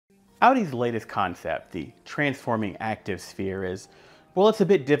Audi's latest concept, the transforming Activesphere, is, well, it's a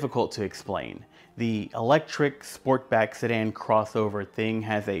bit difficult to explain. The electric sportback sedan crossover thing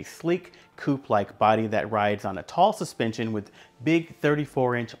has a sleek, coupe-like body that rides on a tall suspension with big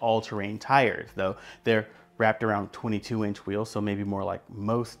 34-inch all-terrain tires, though they're wrapped around 22-inch wheels, so maybe more like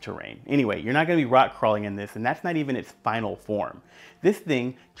most terrain. Anyway, you're not going to be rock crawling in this, and that's not even its final form. This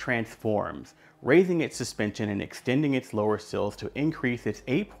thing transforms, raising its suspension and extending its lower sills to increase its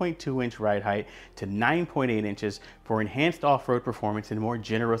 8.2-inch ride height to 9.8 inches for enhanced off-road performance and more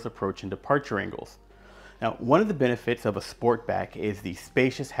generous approach and departure angles. Now, one of the benefits of a Sportback is the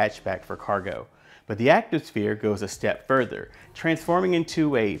spacious hatchback for cargo, but the Activesphere goes a step further, transforming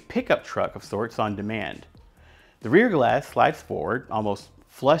into a pickup truck of sorts on demand. The rear glass slides forward, almost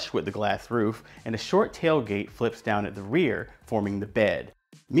flush with the glass roof, and a short tailgate flips down at the rear, forming the bed.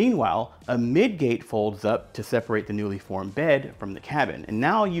 Meanwhile, a mid-gate folds up to separate the newly formed bed from the cabin, and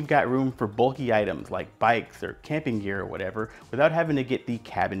now you've got room for bulky items like bikes or camping gear or whatever without having to get the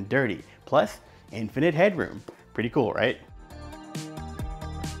cabin dirty. Plus, infinite headroom. Pretty cool, right?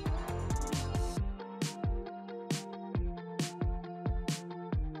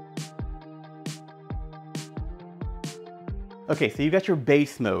 Okay, so you've got your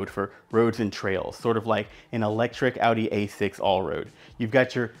base mode for roads and trails, sort of like an electric Audi A6 all-road. You've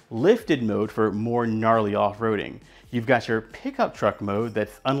got your lifted mode for more gnarly off-roading. You've got your pickup truck mode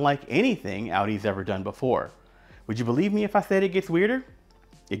that's unlike anything Audi's ever done before. Would you believe me if I said it gets weirder?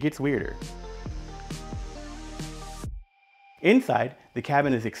 It gets weirder. Inside, the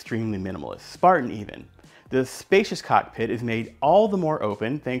cabin is extremely minimalist, Spartan even. The spacious cockpit is made all the more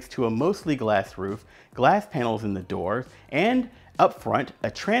open thanks to a mostly glass roof, glass panels in the doors, and up front,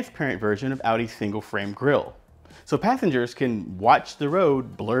 a transparent version of Audi's single frame grille. So passengers can watch the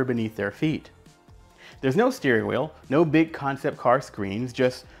road blur beneath their feet. There's no steering wheel, no big concept car screens,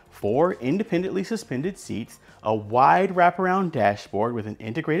 just 4 independently suspended seats, a wide wraparound dashboard with an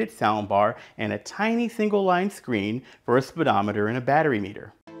integrated soundbar, and a tiny single line screen for a speedometer and a battery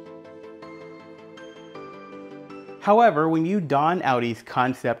meter. However, when you don Audi's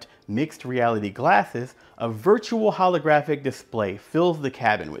concept mixed reality glasses, a virtual holographic display fills the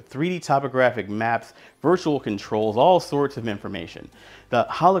cabin with 3D topographic maps, virtual controls, all sorts of information. The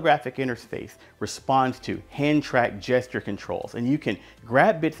holographic interface responds to hand-tracked gesture controls, and you can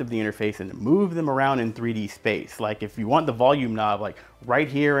grab bits of the interface and move them around in 3D space. Like if you want the volume knob like right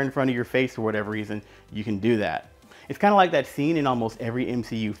here in front of your face for whatever reason, you can do that. It's kind of like that scene in almost every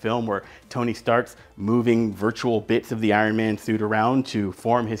MCU film where Tony Stark's moving virtual bits of the Iron Man suit around to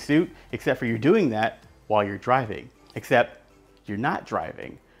form his suit, except for you're doing that while you're driving. Except you're not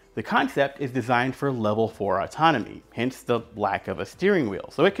driving. The concept is designed for level 4 autonomy, hence the lack of a steering wheel,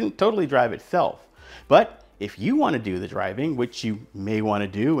 so it can totally drive itself. But if you want to do the driving, which you may want to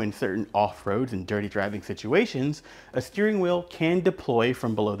do in certain off-roads and dirty driving situations, a steering wheel can deploy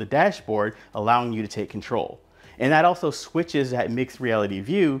from below the dashboard, allowing you to take control. And that also switches that mixed reality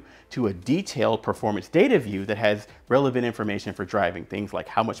view to a detailed performance data view that has relevant information for driving, things like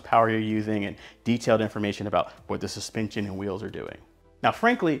how much power you're using and detailed information about what the suspension and wheels are doing. Now,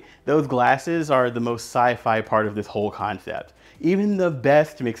 frankly, those glasses are the most sci-fi part of this whole concept. Even the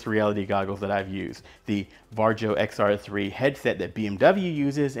best mixed reality goggles that I've used, the Varjo XR3 headset that BMW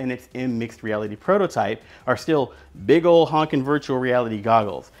uses in its M mixed reality prototype, are still big ol' honkin' virtual reality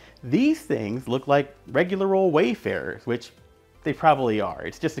goggles. These things look like regular old Wayfarers, which they probably are.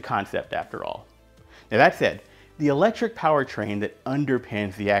 It's just a concept after all. Now that said, the electric powertrain that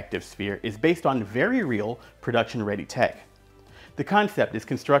underpins the Activesphere is based on very real production-ready tech. The concept is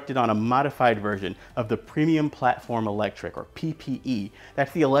constructed on a modified version of the Premium Platform Electric, or PPE.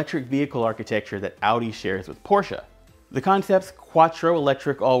 That's the electric vehicle architecture that Audi shares with Porsche. The concept's Quattro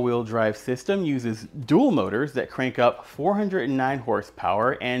electric all-wheel drive system uses dual motors that crank up 409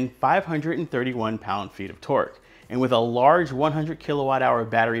 horsepower and 531 pound-feet of torque. And with a large 100 kilowatt-hour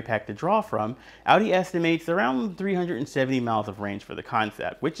battery pack to draw from, Audi estimates around 370 miles of range for the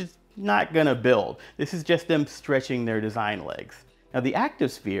concept, which is not gonna build. This is just them stretching their design legs. Now, the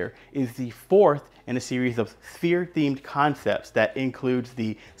Activesphere is the 4th in a series of sphere-themed concepts that includes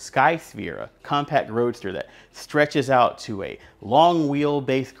the Skysphere, a compact roadster that stretches out to a long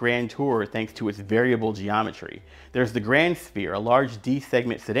wheelbase Grand Tour thanks to its variable geometry. There's the Grandsphere, a large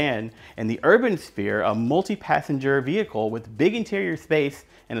D-segment sedan, and the Urbansphere, a multi-passenger vehicle with big interior space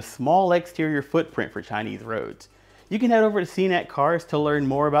and a small exterior footprint for Chinese roads. You can head over to CNET Cars to learn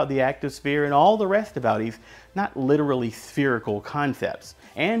more about the Activesphere and all the rest of Audi's not literally spherical concepts,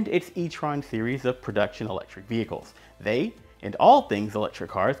 and its e-tron series of production electric vehicles. They and all things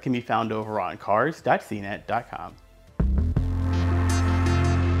electric cars can be found over on cars.cnet.com.